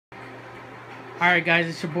Alright guys,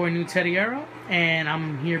 it's your boy Newteddyera, and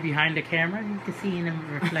I'm here behind the camera. You can see in the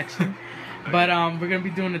reflection. But we're going to be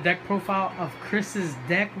doing the deck profile of Chris's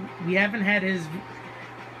deck. We haven't had his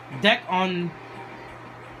deck on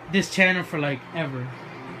this channel for like ever.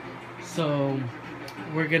 So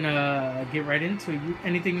we're going to get right into it.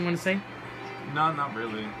 Anything you want to say? No, not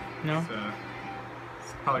really. No?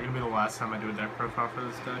 It's probably going to be the last time I do a deck profile for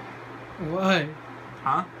this deck. What?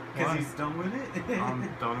 Huh? Because he's done with it? I'm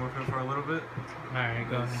done with it for a little bit. Alright,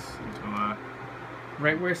 go ahead. Until,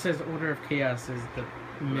 right where it says Order of Chaos is the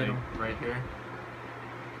middle. Right here.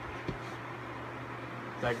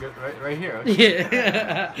 Is that good? Right here? Okay.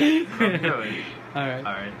 Yeah. Really? Alright.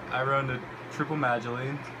 Alright. I run the triple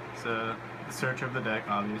Madolcha. It's the search of the deck,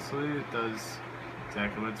 obviously. It does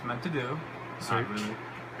exactly what it's meant to do. Search. Not really.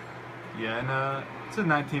 Yeah, and it's a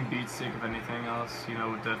 19 beat stick, if anything else, you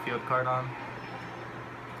know, with the field card on.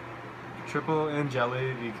 Triple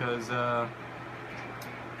Angeli, because that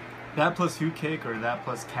plus Hoot Cake or that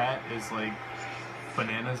plus Cat is like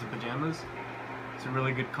bananas and pajamas. It's a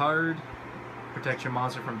really good card. Protects your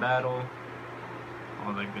monster from battle.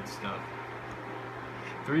 All that good stuff.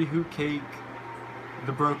 3 Hoot Cake.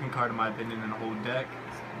 The broken card in my opinion in the whole deck.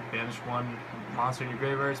 Banish 1 monster in your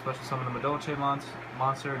graveyard, special summon the Madolcha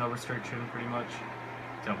monster, no restriction pretty much.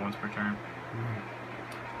 Except once per turn.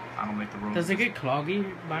 I don't make the rules. Does it get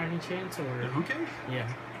cloggy by any chance, or the Hoot Cake? Yeah.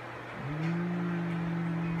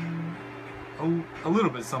 Oh, a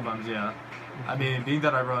little bit sometimes, yeah. I mean, being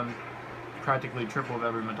that I run practically triple of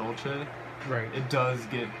every Madolcha, Right. it does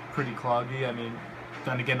get pretty cloggy. I mean,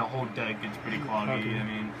 then again, the whole deck gets pretty cloggy. I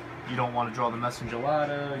mean, you don't want to draw the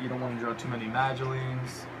Messengelata, you don't want to draw too many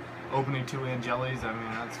Magdalenes, opening 2 Angelis, I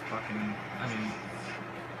mean, that's fucking, I mean,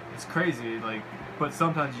 it's crazy, like, but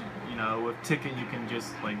sometimes, you know, with Ticket you can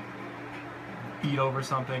just, like, beat over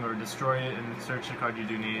something or destroy it and search the card you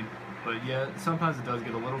do need. But yeah, sometimes it does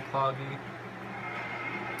get a little cloggy,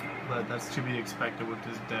 but that's to be expected with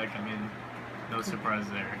this deck. I mean, no surprise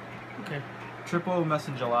there. Okay. Triple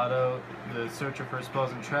Messengelata, the searcher for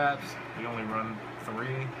spells and traps. We only run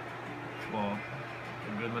 3. Well,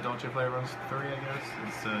 a good Madolcha player runs 3, I guess.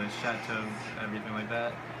 It's Chateau, everything like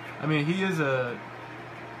that. I mean,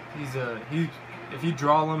 if you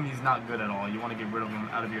draw him, he's not good at all. You want to get rid of him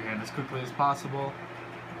out of your hand as quickly as possible.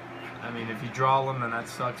 I mean, if you draw him, then that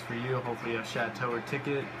sucks for you. Hopefully you have Chateau or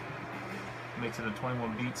Ticket. Makes it a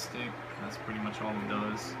 21 beat stick. That's pretty much all it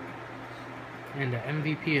does. And the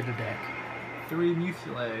MVP of the deck. 3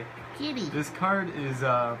 Newteddyera. Kitty. This card is,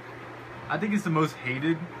 I think it's the most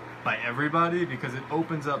hated by everybody because it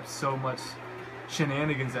opens up so much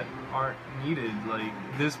shenanigans that aren't needed. Like,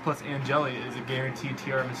 this plus Angeli is a guaranteed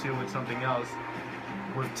tiramisu with something else.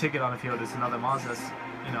 With Ticket on the field, it's another monster. That's,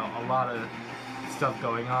 you know, a lot of stuff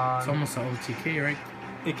going on. It's almost an OTK, right?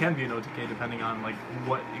 It can be an OTK depending on, like,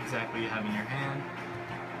 what exactly you have in your hand.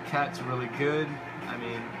 Cat's really good. I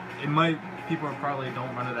mean, it might, people probably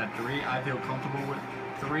don't run it at 3. I feel comfortable with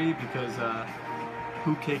 3 because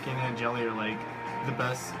Hoot Cake and Angeli are, like, the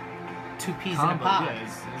best 2 peas combo. in a pod. Yeah,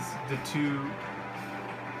 it's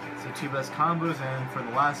the two best combos. And for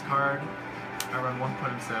the last card, I run 1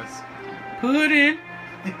 Princess. Puddin'.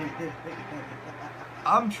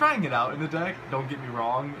 I'm trying it out in the deck, don't get me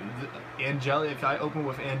wrong. Angeli, if I open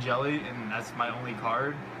with Angeli and that's my only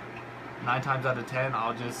card, 9 times out of 10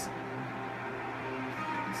 I'll just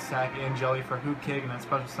sack Angeli for Hoot Cake and then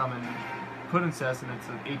special summon Princess, and it's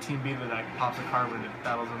an 18 beater that pops a card when it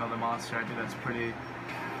battles another monster. I think that's pretty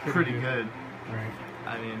good. Right.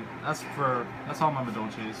 I mean, that's all my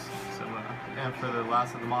Madolchas. So, and for the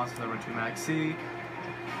last of the monsters, I run 2 Max C.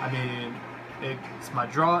 I mean, it's my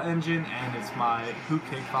draw engine and it's my Hoot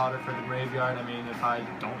Cake fodder for the graveyard. I mean, if I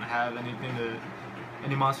don't have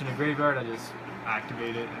any monster in the graveyard, I just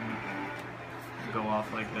activate it and go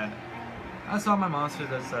off like that. That's all my monsters.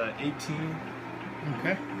 That's 18.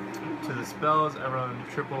 Okay. To the spells, I run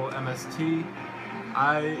triple MST.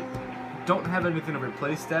 I don't have anything to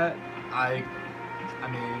replace that. I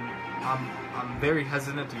mean, I'm very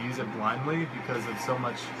hesitant to use it blindly because of so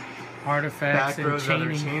much Artifacts back and rows that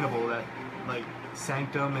are chaining. chainable, that like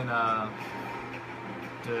Sanctum and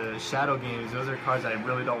the Shadow games. Those are cards I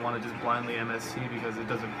really don't want to just blindly MST because it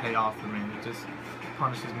doesn't pay off for me. It just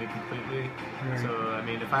punishes me completely. Right. So I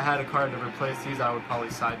mean, if I had a card to replace these, I would probably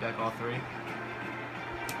side deck all 3.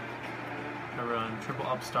 I run triple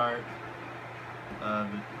Upstart.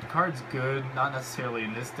 The card's good, not necessarily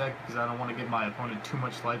in this deck because I don't want to give my opponent too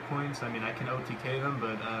much life points. I mean, I can OTK them,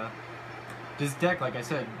 but this deck, like I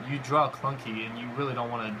said, you draw clunky and you really don't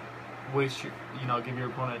want to waste your, give your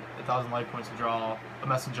opponent 1,000 life points to draw a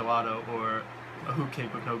Messengelata or a Hoot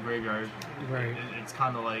Cake with no graveyard. Right. It's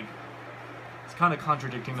kind of like it's kind of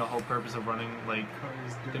contradicting the whole purpose of running like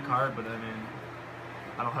the card, but I mean,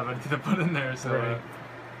 I don't have anything to put in there, so Right.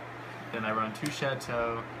 then I run 2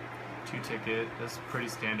 Chateau, 2 Ticket. That's pretty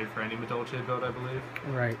standard for any Madolcha build, I believe.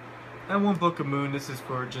 Right. And 1 Book of Moon. This is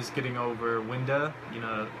for just getting over Winda. You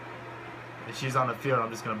know, if she's on the field, I'm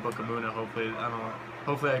just gonna Book of Moon, and hopefully, I don't know.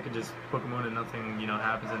 Hopefully, I could just Book of Moon and nothing, you know,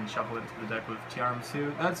 happens, and shuffle it to the deck with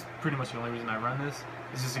Tiramisu. That's pretty much the only reason I run this.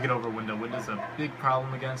 Is just to get over Winda. Winda's a big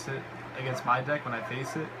problem against my deck when I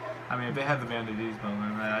face it. I mean, if they have the Bandities, but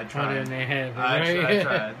I tried. Oh, they have it, I right?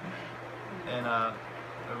 tried. And I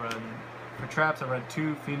run for traps. I run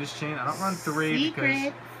 2 Fiendish Chain. I don't run 3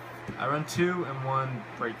 because I run 2 and 1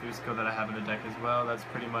 Breakthrough Skill that I have in the deck as well. That's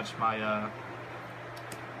pretty much my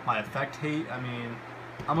my effect hate. I mean,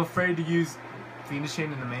 I'm afraid to use Fiendish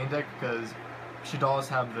Chain in the main deck because Shaddolls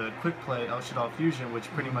have the quick play El Shaddol Fusion, which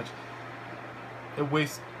pretty much it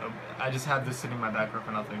wastes. I just have this sitting in my back row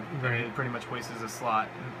for nothing. Right. It pretty much wastes a slot.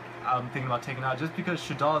 And I'm thinking about taking out just because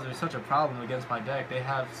Shaddolls are such a problem against my deck. They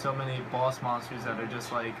have so many boss monsters that are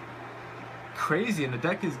just like crazy, and the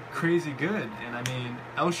deck is crazy good. And I mean,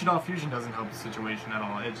 El Shaddol Fusion doesn't help the situation at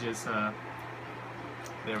all. It's just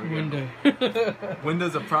there we go. Window.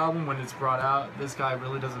 Windows a problem when it's brought out. This guy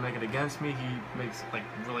really doesn't make it against me. He makes like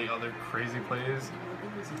really other crazy plays.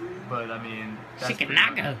 But I mean, that's pretty much-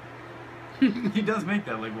 Shikanaka. he does make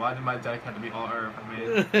that. Like, why did my deck have to be all Earth?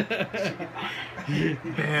 I mean,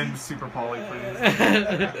 banned Super Poly plays.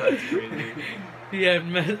 That's crazy. Yeah,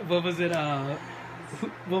 what was it?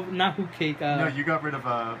 Well, not Hoop Cake. No, you got rid of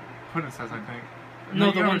Puddin'Cess, I think. No,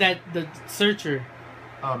 you the got one rid- the searcher.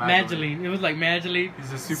 Oh, Mageline. It was like Mageline.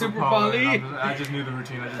 He's a Super Super Poly. Poly. I just knew the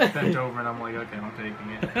routine. I just bent over and I'm like, okay, I'm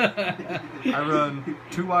taking it. I run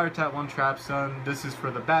 2 Wiretap, 1 Trap Sun. This is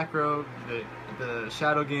for the back row, the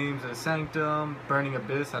Shadow Games, the Sanctum, Burning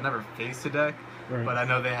Abyss. I never faced the deck, Right. but I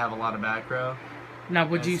know they have a lot of back row. Now,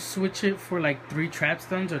 would you switch it for like 3 trap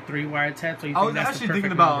stuns or 3 wiretaps? Or you think I was that's actually the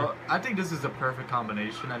thinking perfect about. number? I think this is the perfect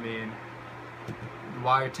combination. I mean,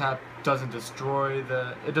 Wiretap doesn't destroy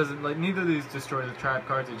the. It doesn't like neither of these destroy the trap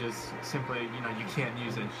cards. It just simply you can't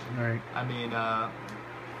use it. Right. I mean,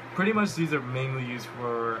 pretty much these are mainly used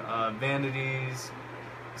for Vanities,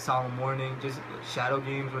 Solemn Warning, just Shadow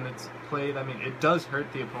Games when it's played. I mean, it does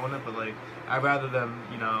hurt the opponent, but like I'd rather them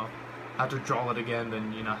have to draw it again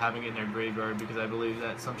than having it in their graveyard, because I believe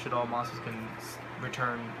that some Shaddol monsters can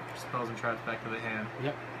return spells and traps back to the hand.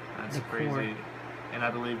 Yep. That's The crazy. core. And I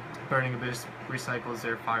believe Burning Abyss recycles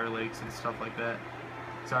their Fire Lakes and stuff like that.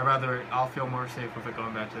 So I'll feel more safe with it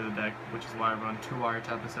going back to the deck, which is why I run 2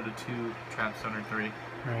 Wiretap instead of 2 Trap Stun or 3.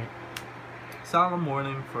 Right. Solemn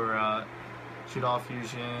Warning for Shaddol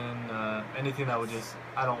Fusion, anything that would just,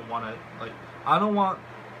 I don't want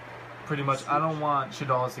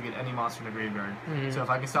Shaddolls to get any monster in the graveyard. Mhm. So if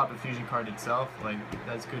I can stop the Fusion card itself, like,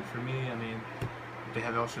 that's good for me. I mean, if they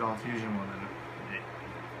have El Shaddol Fusion, well then,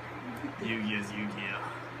 Yu-Gi-Oh's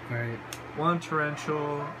Yu-Gi-Oh! Right. 1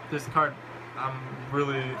 Torrential. This card, I'm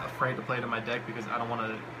really afraid to play it in my deck because I don't want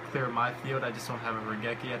to clear my field. I just don't have a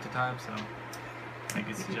Regeki at the time, so that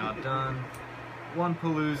gets the job done. 1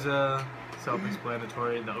 Palooza,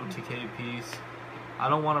 self-explanatory, the OTK piece. I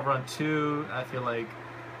don't want to run 2. I feel like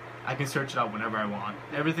I can search it out whenever I want.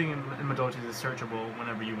 Everything in Madolcha is searchable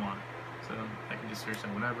whenever you want. So I can just search it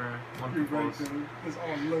whenever. 1 You're right, Propulse. dude. It's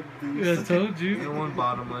all luck, Yeah, I dude. told And you. 1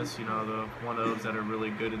 Bottomless, the one of those that are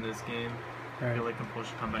really good in this game. I feel Right. like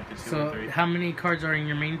Compulsion come back to 2 So, or 3. how many cards are in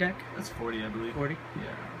your main deck? That's 40, I believe. 40?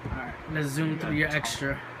 Yeah. Alright. Let's zoom through your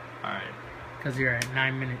extra. Alright. Because you're at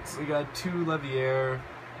 9 minutes. We got 2 Leviair,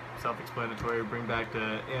 self-explanatory. Bring back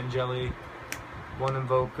the Angeli. 1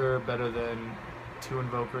 Invoker, better than 2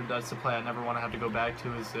 Invoker. That's the play I never want to have to go back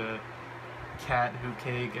to, is the Cat Who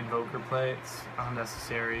Cake Invoker play. It's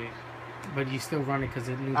unnecessary. But you still run it because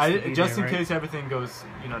it needs to be Just there, in right? case everything goes,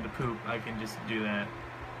 to poop, I can just do that.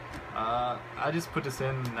 I just put this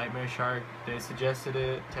in Nightmare Shark. They suggested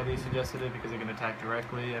it. Teddy suggested it because it can attack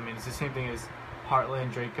directly. I mean, it's the same thing as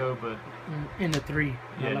Heartland Draco, but In the 3.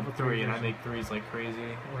 yeah, level 3, and I version. make 3s like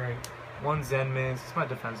crazy. Right. 1 Zen Mins. It's my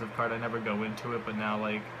defensive card. I never go into it, but now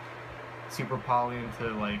like Super Poly into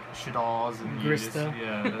like Shaddolls and you just, Grista.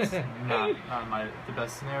 yeah, that's not the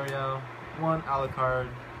best scenario. 1 Alucard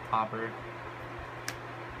Popper.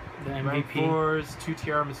 The Rank MVP. 4s, 2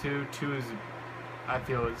 Tiramisu. 2 is, I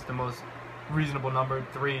feel, is the most reasonable number.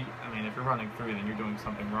 3, I mean, if you're running 3, then you're doing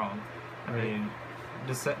something wrong. I Right. mean,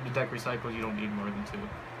 the deck recycles, you don't need more than 2.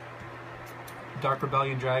 Dark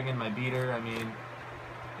Rebellion Dragon, my beater. I mean,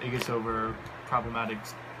 it gets over problematic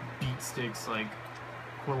beat sticks like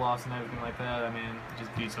Quilloss and everything like that. I mean, it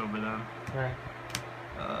just beats over them. Right.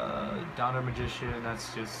 Donner Magician,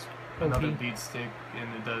 that's just Another OP. beat stick,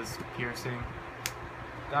 and it does piercing.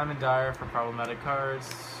 Newteddyera for problematic cards.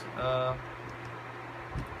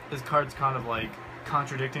 This card's kind of like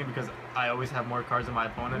contradicting because I always have more cards than my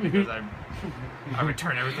opponent because I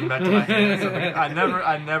return everything back to my hand. So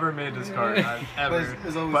I never made this card ever,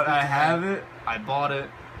 It's always but good I to have it. I bought it.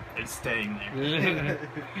 It's staying there.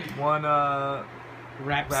 One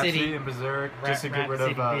Rhapsody and Berserk just to get rid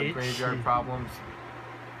of Rhapsody, bitch. graveyard problems.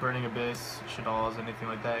 Burning Abyss, Shaddolls, anything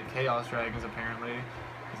like that. Chaos Dragons apparently,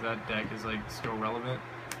 because that deck is like still relevant.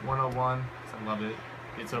 101, I love it.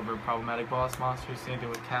 Gets over problematic boss monsters. Same thing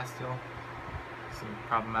with Castile. So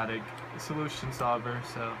problematic solution solver.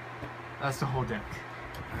 So that's the whole deck.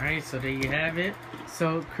 Alright, so there you have it.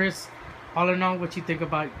 So, Chris, all in all, what you think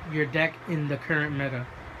about your deck in the current meta?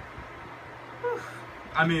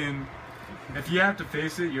 I mean, if you have to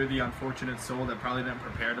face it, you're the unfortunate soul that probably didn't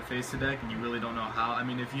prepare to face the deck, and you really don't know how. I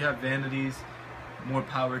mean, if you have vanities, more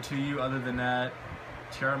power to you. Other than that,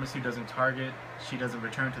 Tiramisu doesn't target. She doesn't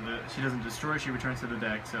return to the. She doesn't destroy. She returns to the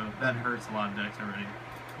deck. So that hurts a lot of decks already.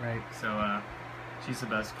 Right. So she's the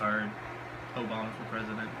best card. Obama for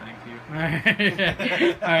president. Thank you.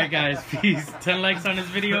 Alright, guys. Peace. 10 likes on this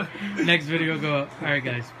video. Next video go up. Alright,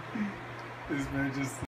 guys. This man just